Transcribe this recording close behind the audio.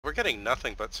We're getting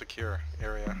nothing but secure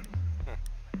area.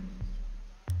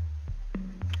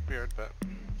 Weird, but...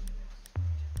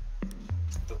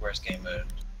 The worst game mode.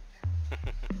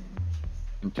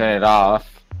 Turn it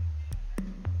off.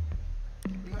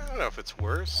 I don't know if it's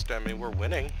worst. I mean, we're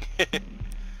winning.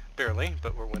 Barely,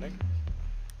 but we're winning.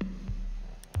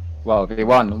 Well, we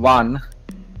won one.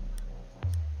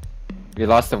 We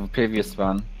lost the previous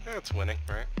one. Yeah, it's winning,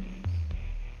 right?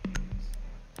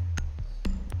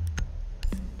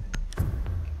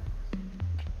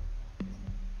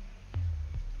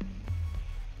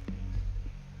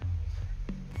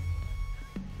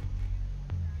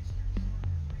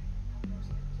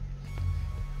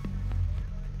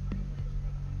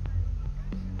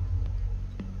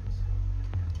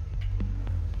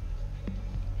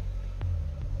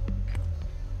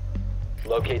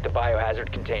 Locate the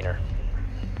biohazard container.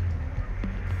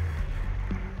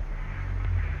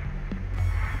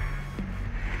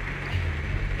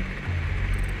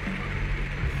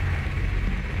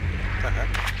 What the heck?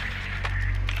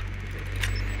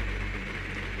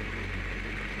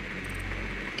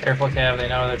 Careful, Cav, they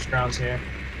know there's drones here.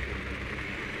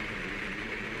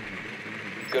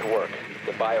 Good work.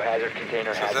 The biohazard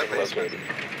container has that been basement? located.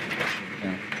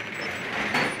 Yeah.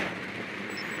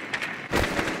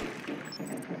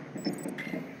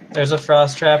 There's a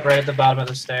frost trap right at the bottom of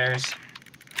the stairs. 10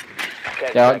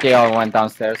 They seconds. all went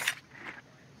downstairs.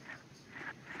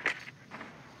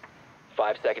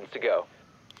 5 seconds to go.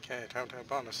 Okay, time to have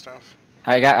bonus stuff.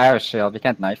 I have a shield. We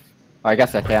can't knife. Oh, I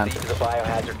guess I can. Proceed to the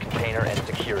biohazard container and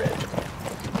secure it.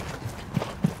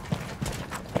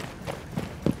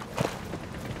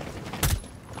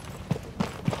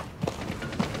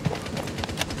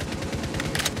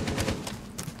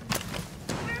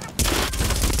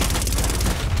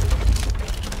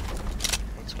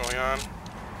 What's going on?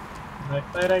 Knife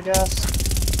fight, I guess.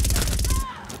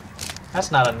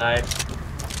 That's not a knife.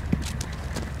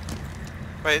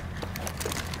 Wait.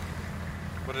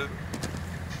 What did...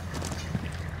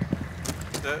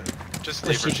 just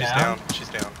leave Is her, she she's down? down. She's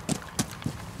down.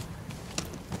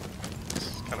 This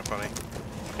is kind of funny.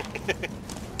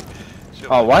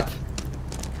 Oh, what?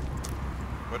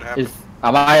 What happened?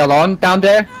 Am I alone down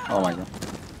there? Oh my god.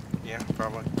 Yeah,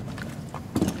 probably.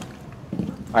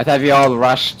 I thought we all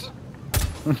rushed.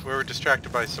 We were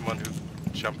distracted by someone who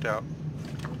jumped out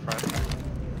front.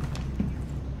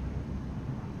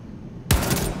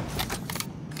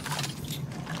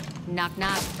 Knock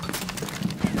knock.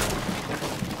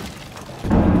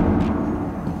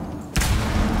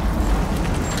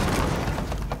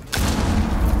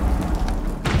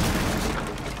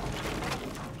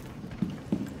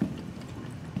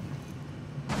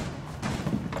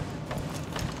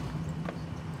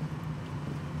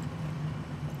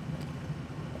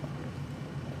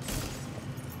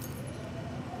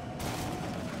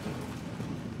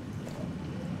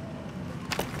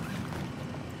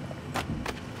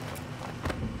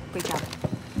 Great job.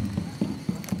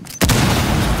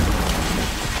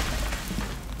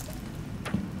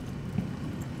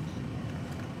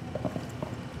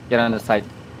 Get on the side.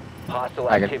 Hostile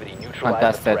I got activity.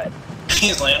 Neutralize the contested. threat.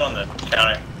 He's laying on the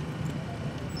counter.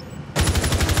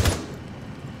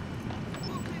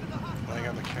 Laying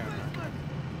on the counter.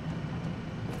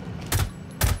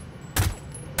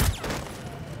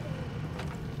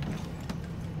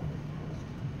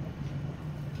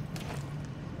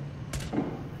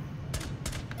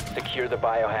 Secure the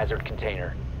biohazard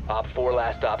container. Op 4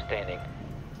 last stop standing.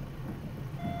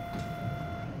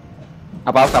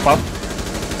 Above.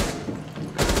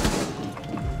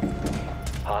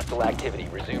 Hostile activity.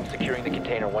 Resume securing the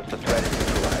container once the threat is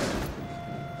neutralized.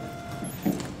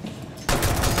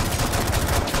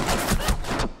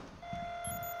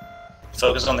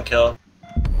 Focus on the kill.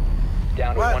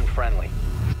 Down to What? one friendly.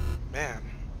 Man.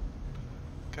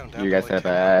 Got him down You to guys only are two.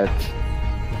 bad.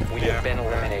 We Yeah. have been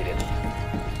eliminated.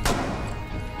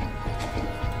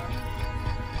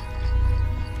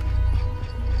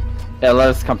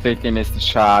 Ellis completely missed the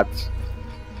shot.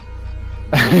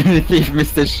 He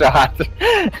missed the shot.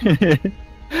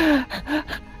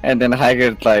 And then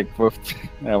Haggard like woofed.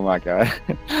 Oh my god.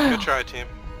 Good try, team.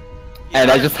 And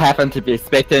Yeah, I just happened to be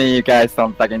spectating you guys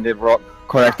on like in the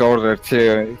correct order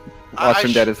too.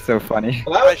 Watching that is so funny.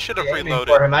 Well, I should have aiming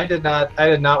reloaded. For him. I did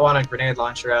not want a grenade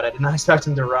launcher out. I did not expect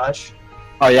him to rush.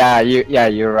 Oh yeah,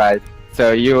 you're right.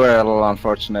 So you were a little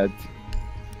unfortunate.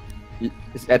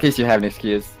 At least you have an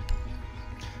excuse.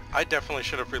 I definitely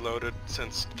should have reloaded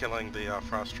since killing the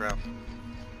frost trap.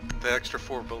 The extra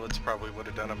 4 bullets probably would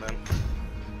have done him in.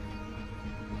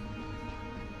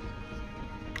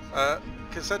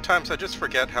 Because at times I just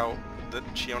forget how that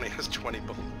she only has 20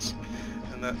 bullets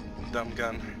in that dumb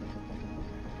gun.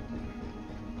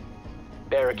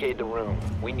 Barricade the room.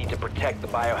 We need to protect the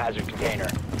biohazard container.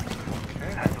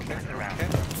 Okay.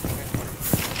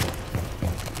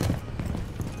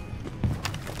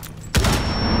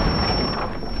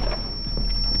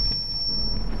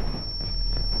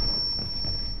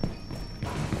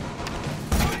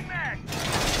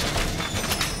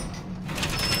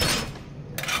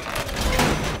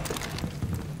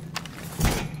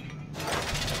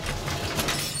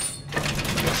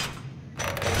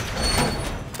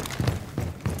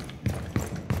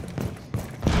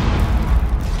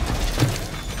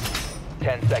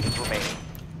 10 seconds remaining.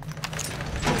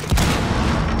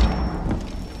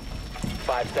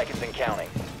 5 seconds and counting.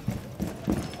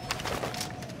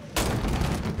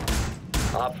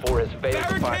 Op 4 has failed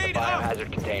to find the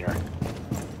biohazard container.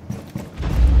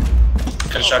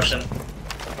 Construction.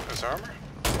 There's armor?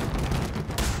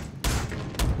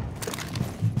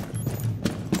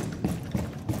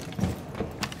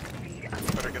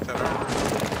 Better get that armor.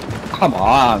 Come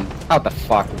on. How the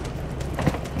fuck?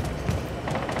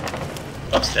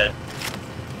 Buck's dead.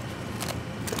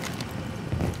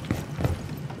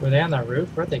 Were they on that roof?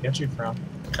 Where'd they get you from?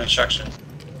 Construction.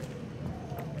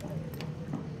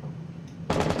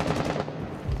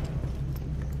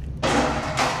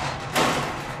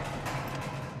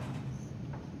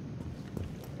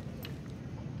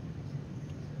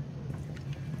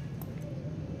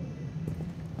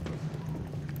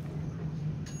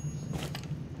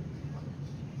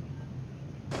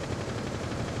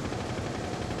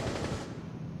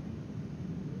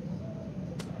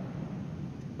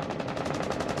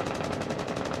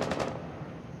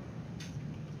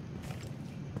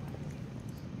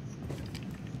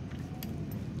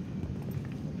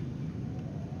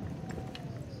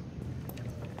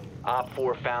 Op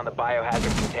 4 found the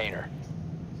biohazard container.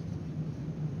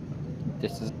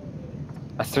 This is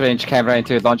a strange camera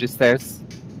into laundry stairs.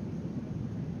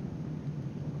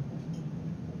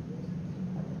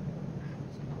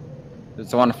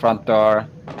 There's one front door.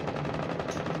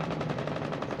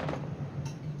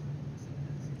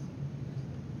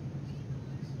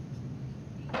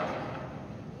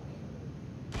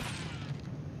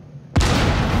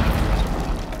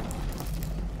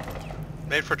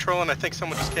 Made for trolling, I think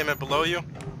someone just came in below you.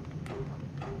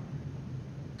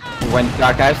 Went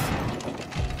dark guys.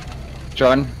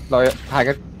 John,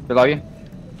 Haggard, below you.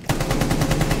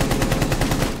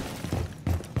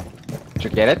 Did you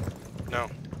get it? No.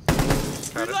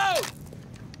 Got it.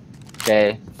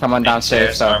 Okay, someone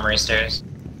downstairs. So Armory stairs.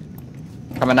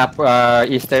 coming up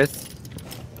east stairs.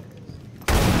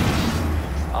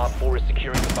 Op 4 is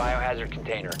securing the biohazard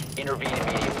container. Intervene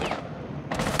immediately.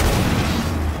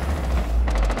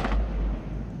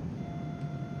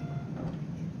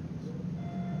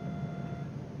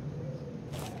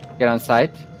 Get on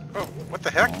site. Oh, what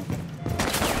the heck?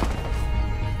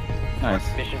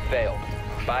 Nice. Mission failed.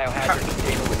 Biohazard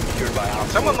container was secured by Op 4.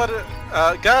 Someone let it...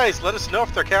 guys, let us know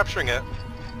if they're capturing it.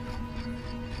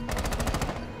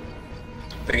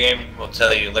 The game will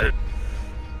tell you literally.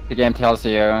 The game tells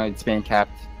you it's being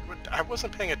capped. I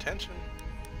wasn't paying attention.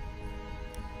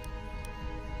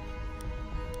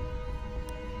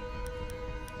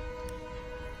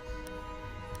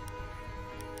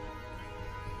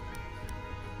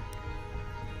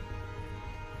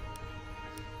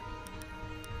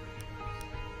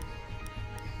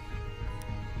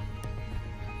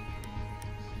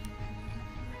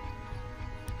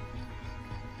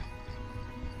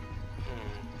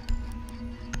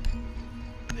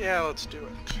 Yeah, let's do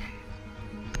it.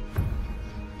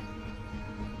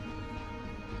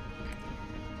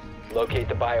 Locate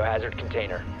the biohazard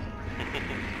container.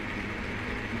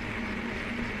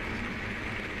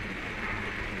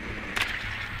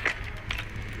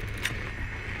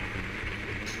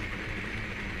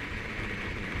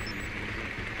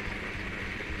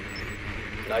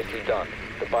 Nicely done.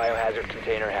 The biohazard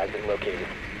container has been located.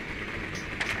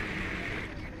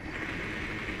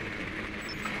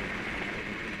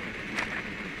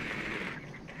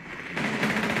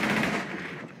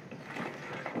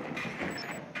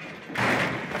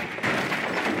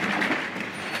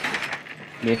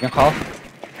 You can call.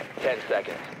 10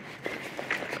 seconds.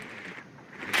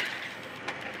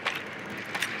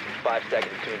 5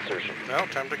 seconds to insertion. Well,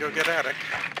 time to go get attic.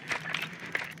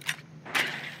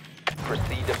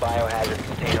 Proceed to biohazard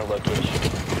container location.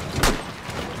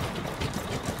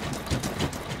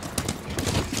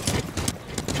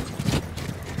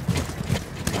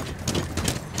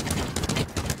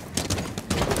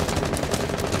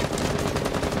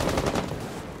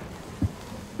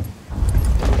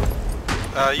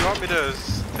 You want me to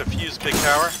fuse big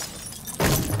tower?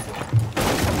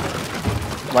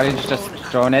 Why don't you just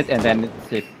drone it and then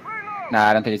see? Nah,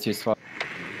 I don't think it's useful.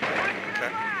 Okay.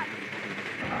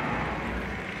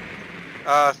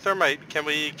 Thermite. Can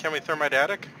we thermite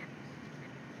attic?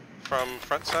 From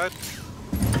front side?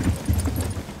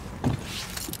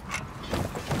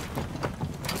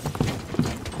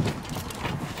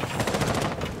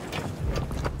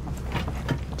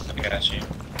 I got you.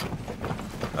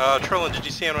 Trillin, did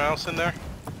you see anyone else in there?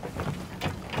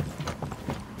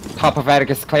 Top of attic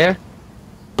is clear.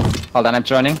 Hold on, I'm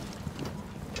joining.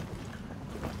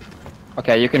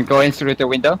 Okay, you can go in through the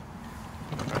window.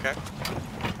 Okay.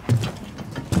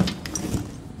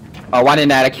 One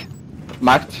in attic.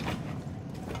 Marked.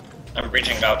 I'm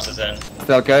breaching valves is in.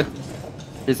 Still good.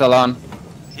 He's alone.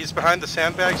 He's behind the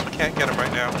sandbags. We can't get him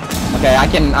right now. Okay, I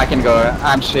can go.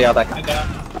 I'm shield. I got.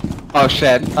 Oh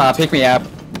shit. Pick me up.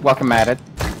 Welcome at it.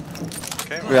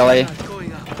 Okay. Really?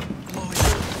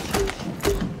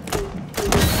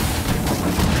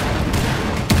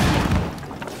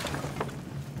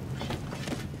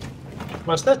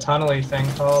 What's that tunnely thing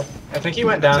called? I think he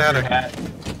went down It's through attic. hat.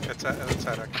 It's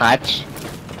attic. Hatch.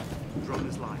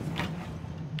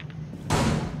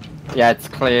 Yeah, it's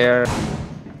clear.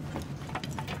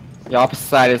 The opposite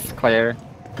side is clear.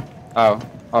 Oh,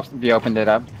 we opened it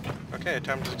up. Okay,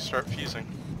 time to start fusing.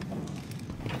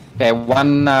 Okay,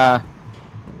 one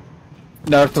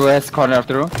northwest corner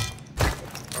through.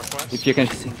 Northwest. If you can.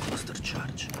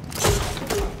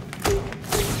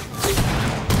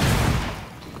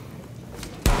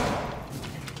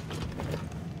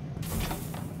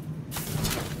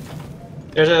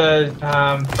 There's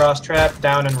a frost trap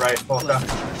down and right, Polka.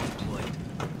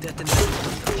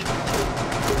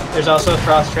 There's also a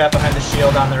frost trap behind the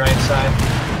shield on the right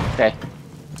side. Okay.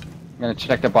 I'm gonna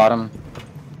check the bottom.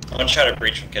 I'm gonna try to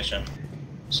breach from kitchen.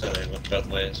 So they look both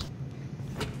ways.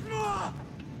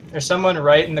 There's someone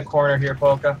right in the corner here,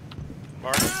 Polka.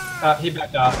 Mark. He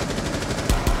backed off.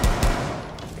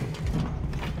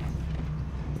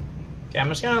 Okay, I'm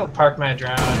just gonna park my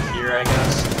drone here, I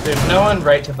guess. There's no one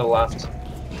right to the left.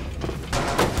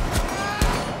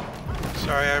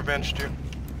 Sorry, I avenged you.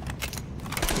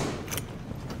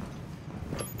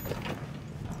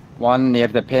 One near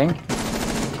the ping.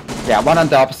 Yeah, one on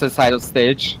the opposite side of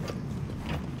stage.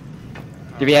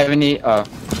 Do we have any? Oh,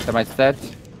 am I set?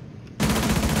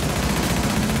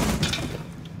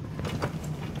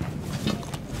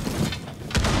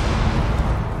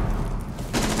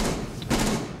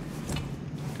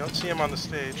 Don't see him on the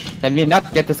stage. Can we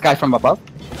not get this guy from above?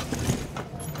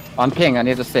 On ping, I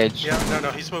need the stage. Yeah,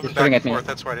 no, he's moving He's back shooting and at me. forth.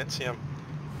 That's why I didn't see him.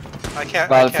 I can't.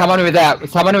 Well, I can't.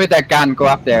 someone with that gun, go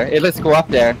up there. Let's go up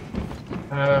there.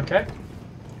 Okay.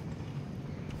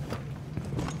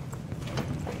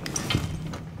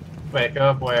 Wait, go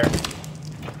up where?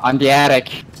 On the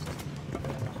attic.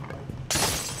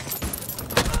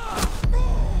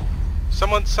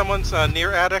 Someone's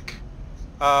near attic.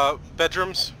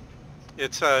 Bedrooms.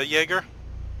 It's Jaeger.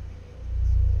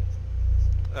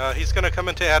 He's gonna come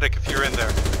into attic if you're in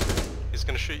there. He's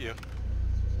gonna shoot you.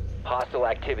 Hostile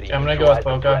activity. Okay, I'm gonna go with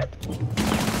Neutralize Polka. the threat.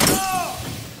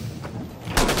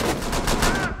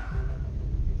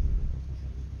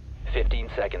 15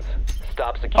 seconds.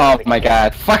 Stop securing Oh the my container.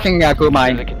 god. Fucking go Secure the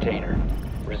mine. container.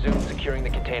 Resume securing the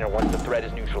container once the threat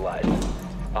is neutralized.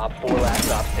 Op 4 last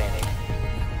stop standing.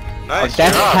 Nice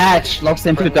That job. hatch looks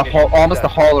into the whole, almost the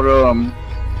whole room.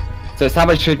 So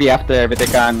someone should be up there with a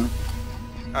gun.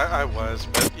 I was,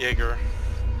 but Jaeger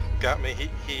got me.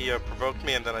 He provoked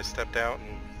me, and then I stepped out,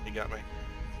 and he got me.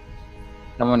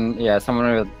 Someone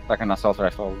with like an assault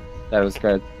rifle. That was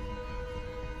good.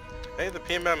 Hey, the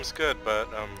PMM's good, but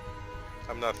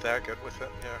I'm not that good with it.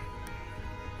 Yeah.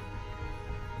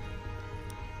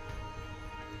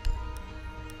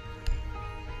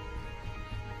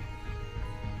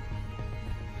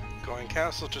 Going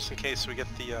castle just in case we get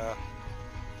the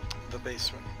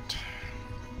basement.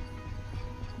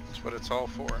 That's what it's all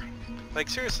for. Like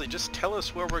seriously, just tell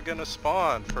us where we're gonna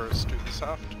spawn first,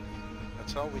 Ubisoft.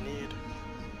 That's all we need.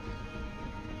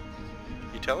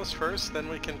 You tell us first, then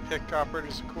we can pick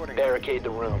operators accordingly. Barricade the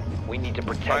room. We need to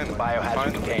protect the biohazard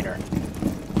Finally. container.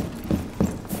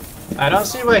 I don't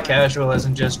see why casual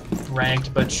isn't just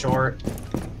ranked but short.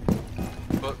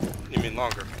 But you mean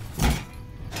longer?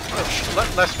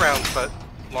 Less rounds, but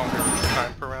longer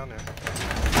time per round. Yeah.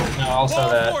 No, also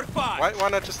that. Why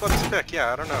not just let us pick?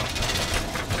 Yeah, I don't know.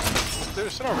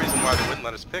 There's no reason why they wouldn't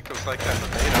let us pick. It was like that in the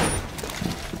beta.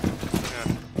 Yeah.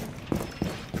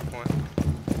 Good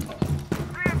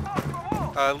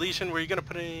point. Legion, were you gonna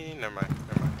put any? Never mind.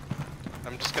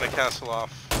 I'm just gonna castle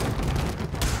off.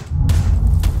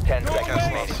 10 Castle seconds off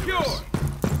remaining. sewers.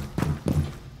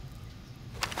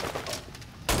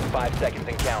 5 seconds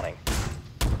and counting.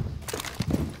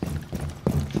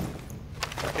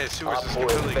 Okay, sewers Op is 4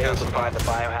 has completely failed to canceled find the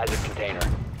off. biohazard container.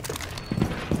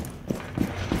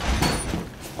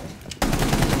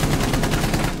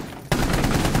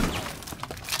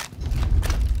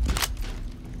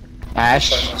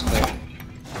 Ash.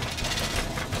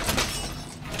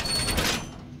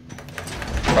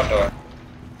 Front door.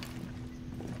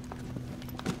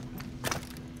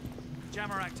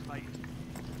 Jammer activated.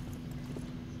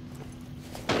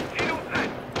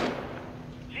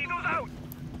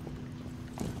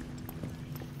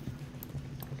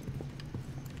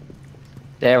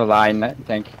 They have a line, I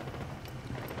think.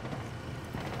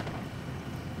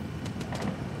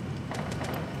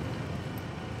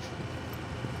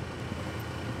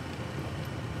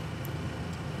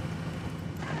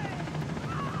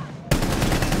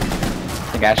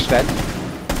 I think Ash dead.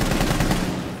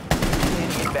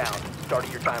 Standing inbound.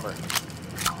 Starting your timer.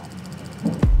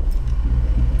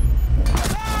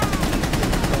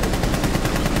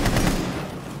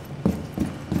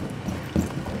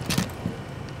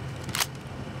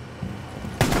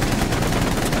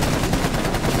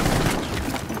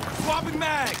 Swapping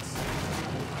mags!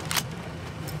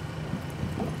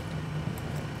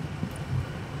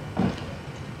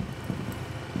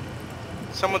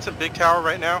 Someone's at big tower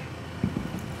right now.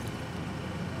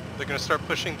 They're gonna start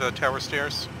pushing the tower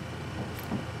stairs.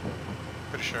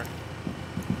 Pretty sure.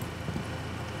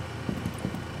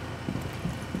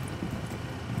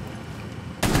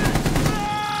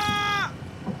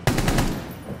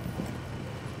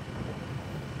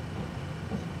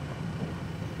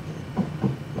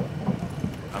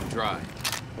 I'm dry.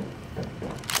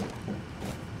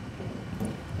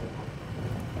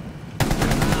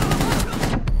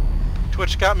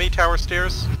 Twitch got me, tower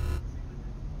stairs.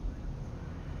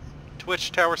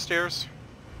 Twitch, tower stairs.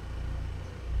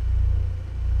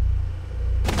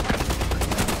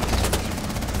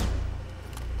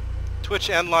 Twitch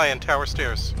and Lion, tower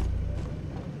stairs.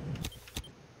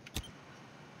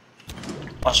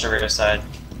 Watch the rear side.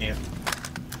 You.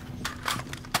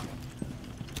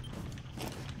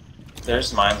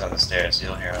 There's mines on the stairs,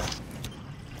 you'll hear them.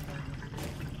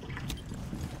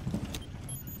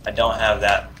 I don't have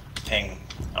that ping.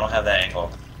 I don't have that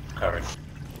angle covered.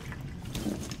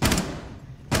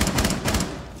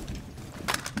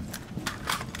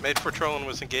 Made for Trolling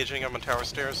was engaging them on tower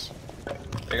stairs.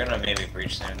 They're gonna maybe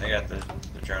breach soon. They got the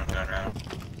drone going around.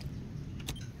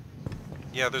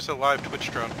 Yeah, there's a live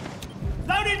Twitch drone.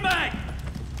 Loaded mag!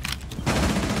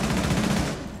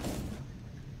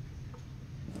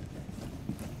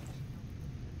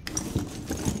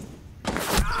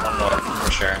 One more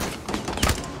for sure.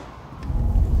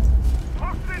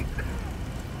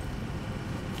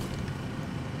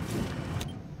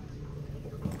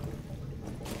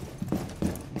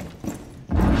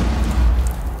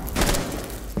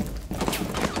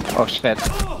 Oh shit.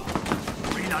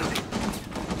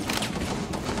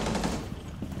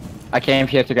 I came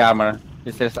here to get armor.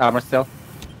 Is there armor still?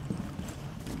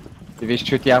 Did we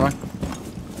shoot the armor?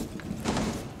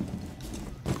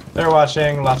 They're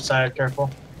watching left side, careful.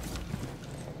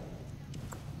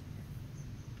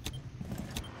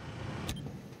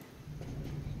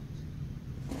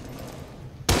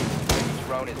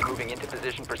 Drone is moving into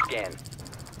position for scan.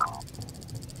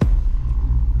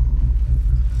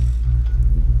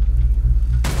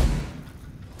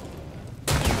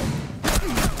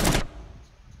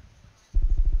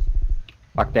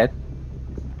 Fuck that.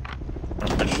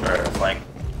 I'm push for a flank.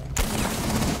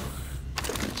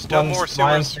 Still more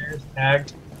Lion sewers. stairs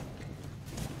tagged.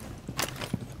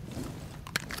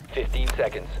 15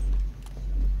 seconds.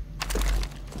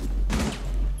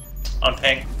 On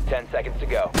ping. 10 seconds to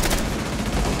go. 1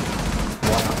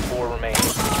 on 4 remaining.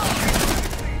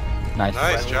 Nice.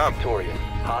 Nice Friendly job. victorious.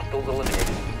 Hostiles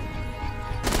eliminated.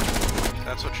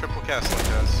 That's what triple castling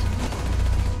does.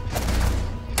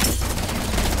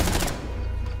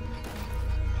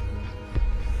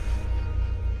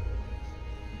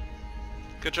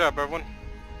 Good job, everyone.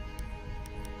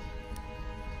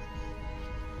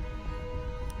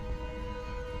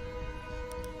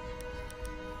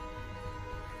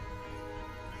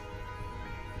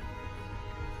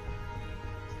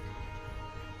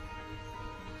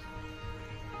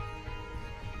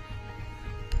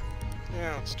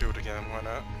 Yeah, let's do it again, why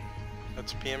not?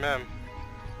 That's PMM.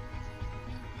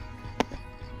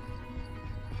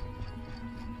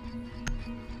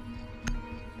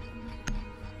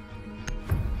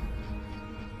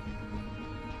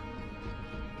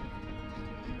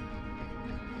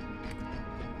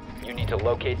 You need to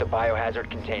locate the biohazard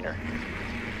container.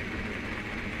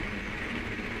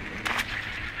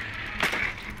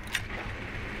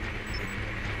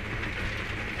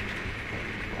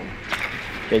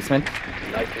 Basement.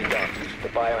 Nicely done. The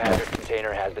biohazard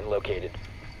container has been located.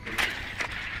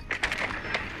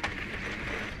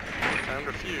 Found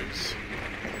a fuse.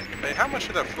 Hey, how much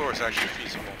of that floor is actually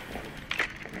feasible?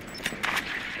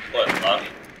 What, lobby?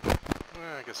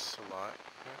 I guess a lot.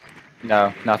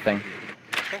 No, nothing.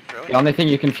 I think really. The only thing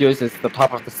you can fuse is the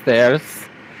top of the stairs.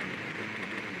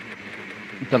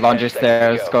 The laundry 10 seconds to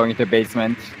stairs go. going to the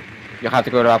basement. You have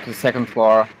to go up to the second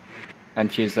floor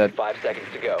and fuse it. 5 seconds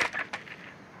to go.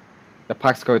 The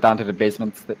pucks go down to the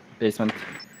basement. Proceed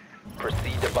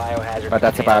to biohazard But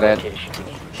that's container about it. location.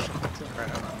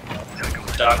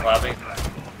 Dock lobby.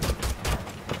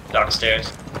 Dock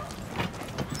stairs.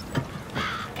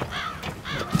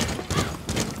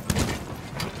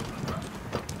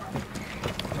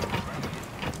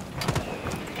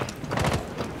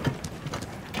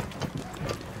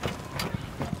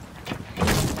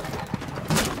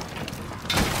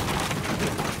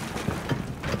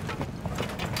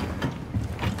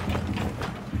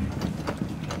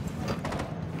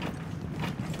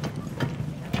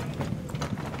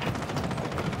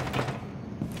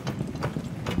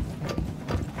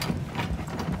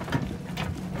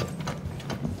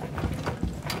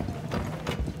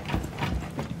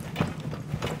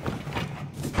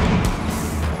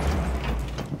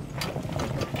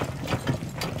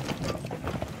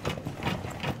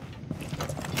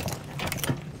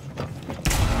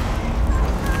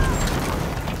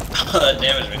 That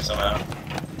damaged me somehow.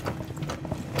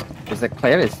 Is it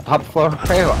clear? Is top floor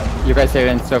clear? You guys are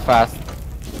in so fast.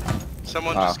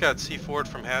 Someone Wow. just got C4'd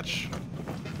from hatch.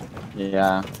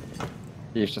 Yeah.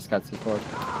 You just got support.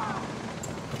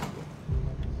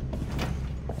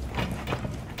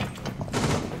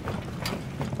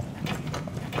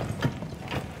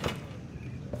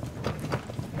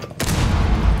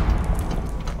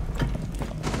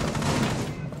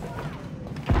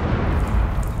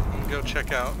 Go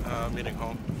check out meeting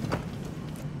home.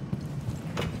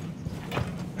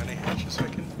 Any hatches I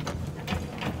can?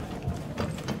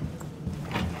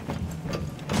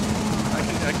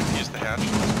 I can use the hatch.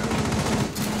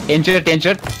 Let's go. Injured,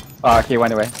 injured. Oh, he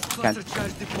went away. Can't. Cluster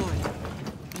charge deployed.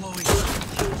 Blowing.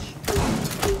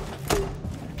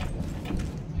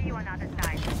 See you on the other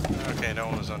side. Okay, no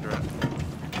one was under it.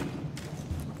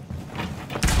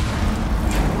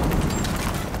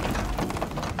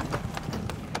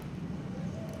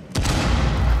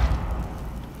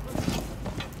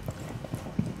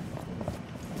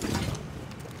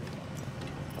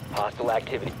 Hostile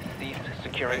activity. Cease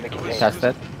securing the Wait, container. Test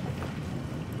it.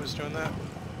 Who's doing that?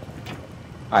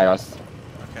 I was.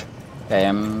 Okay. Okay,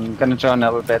 I'm gonna join a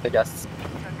little bit, I guess.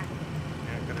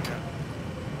 Yeah, good idea.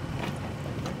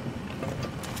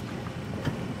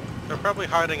 They're probably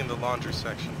hiding in the laundry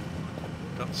section.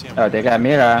 Don't see them. Oh, they got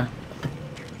Mira.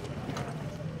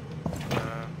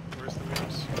 Where's the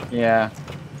mirrors? Yeah.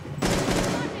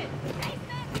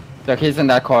 So he's in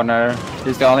that corner.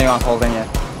 He's the only one holding it.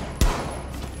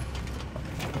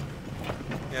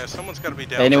 Yeah, someone's got to be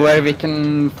down Anywhere there. we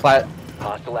can fly.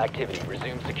 Hostile activity.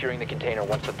 Resume securing the container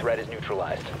once the threat is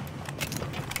neutralized.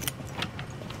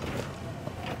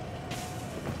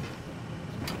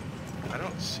 I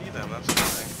don't see them. That's the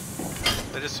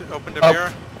thing. They just opened a Oh.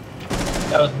 mirror.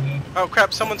 That was me. Oh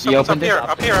crap! Someone's up opened it? here.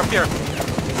 Up here. Up here.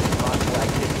 Hostile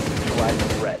activity. Neutralize the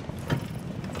threat.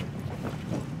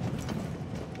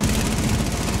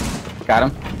 Got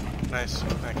him. Nice.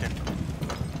 Thank you.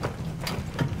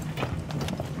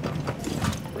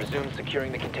 Resume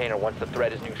securing the container once the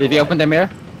threat is neutralized. Did you open the mirror?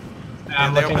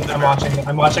 I'm they looking. opened the I'm mirror. watching.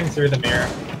 I'm watching through the mirror.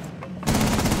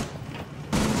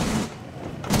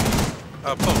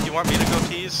 Pope, you want me to go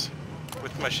tease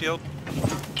with my shield?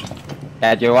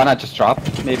 Yeah, do you wanna just drop,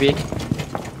 maybe?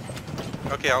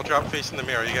 Okay, I'll drop facing the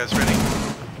mirror. You guys ready?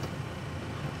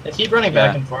 They keep running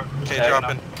back Yeah. and forth. I'm just Okay, tagging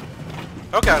dropping. them.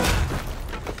 Oh god!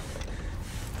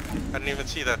 I didn't even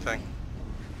see that thing.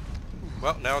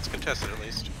 Well, now it's contested at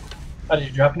least. Oh, did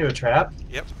you drop into a trap?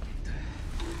 Yep.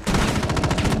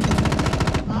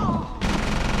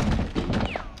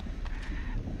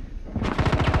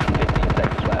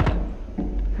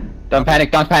 Don't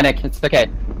panic, don't panic. It's okay.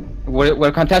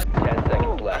 We're contesting. 10 seconds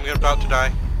I'm left. about to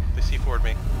die. They C4'd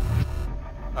me.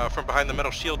 From behind the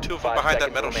metal shield. Two of them 5 behind that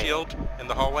seconds metal remaining. shield in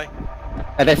the hallway.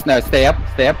 Let's no, stay up,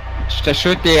 stay up. Just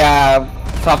shoot the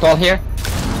soft wall here.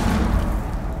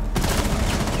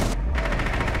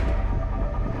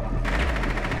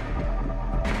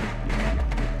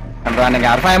 I'm running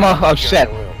out of ammo. Oh shit.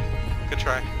 Securing the room. Good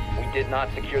try. We did not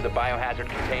secure the biohazard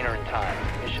container in time.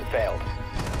 Mission failed.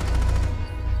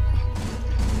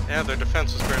 Yeah, their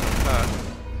defense was great with that.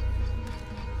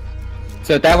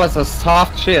 So that was a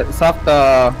soft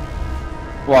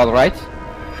wall, right?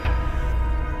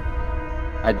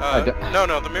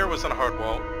 No, the mirror was on a hard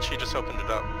wall. She just opened it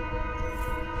up.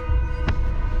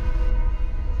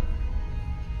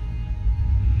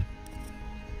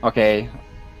 Okay,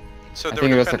 So I they think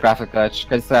were it was a graphic glitch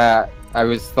because I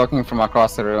was looking from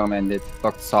across the room and it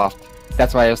looked soft.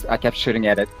 That's why I kept shooting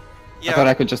at it. Yeah, I thought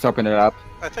I could just open it up.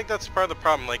 I think that's part of the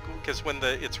problem, like, because when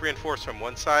it's reinforced from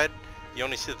one side, you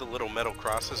only see the little metal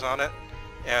crosses on it,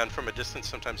 and from a distance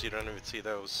sometimes you don't even see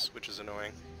those, which is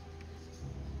annoying.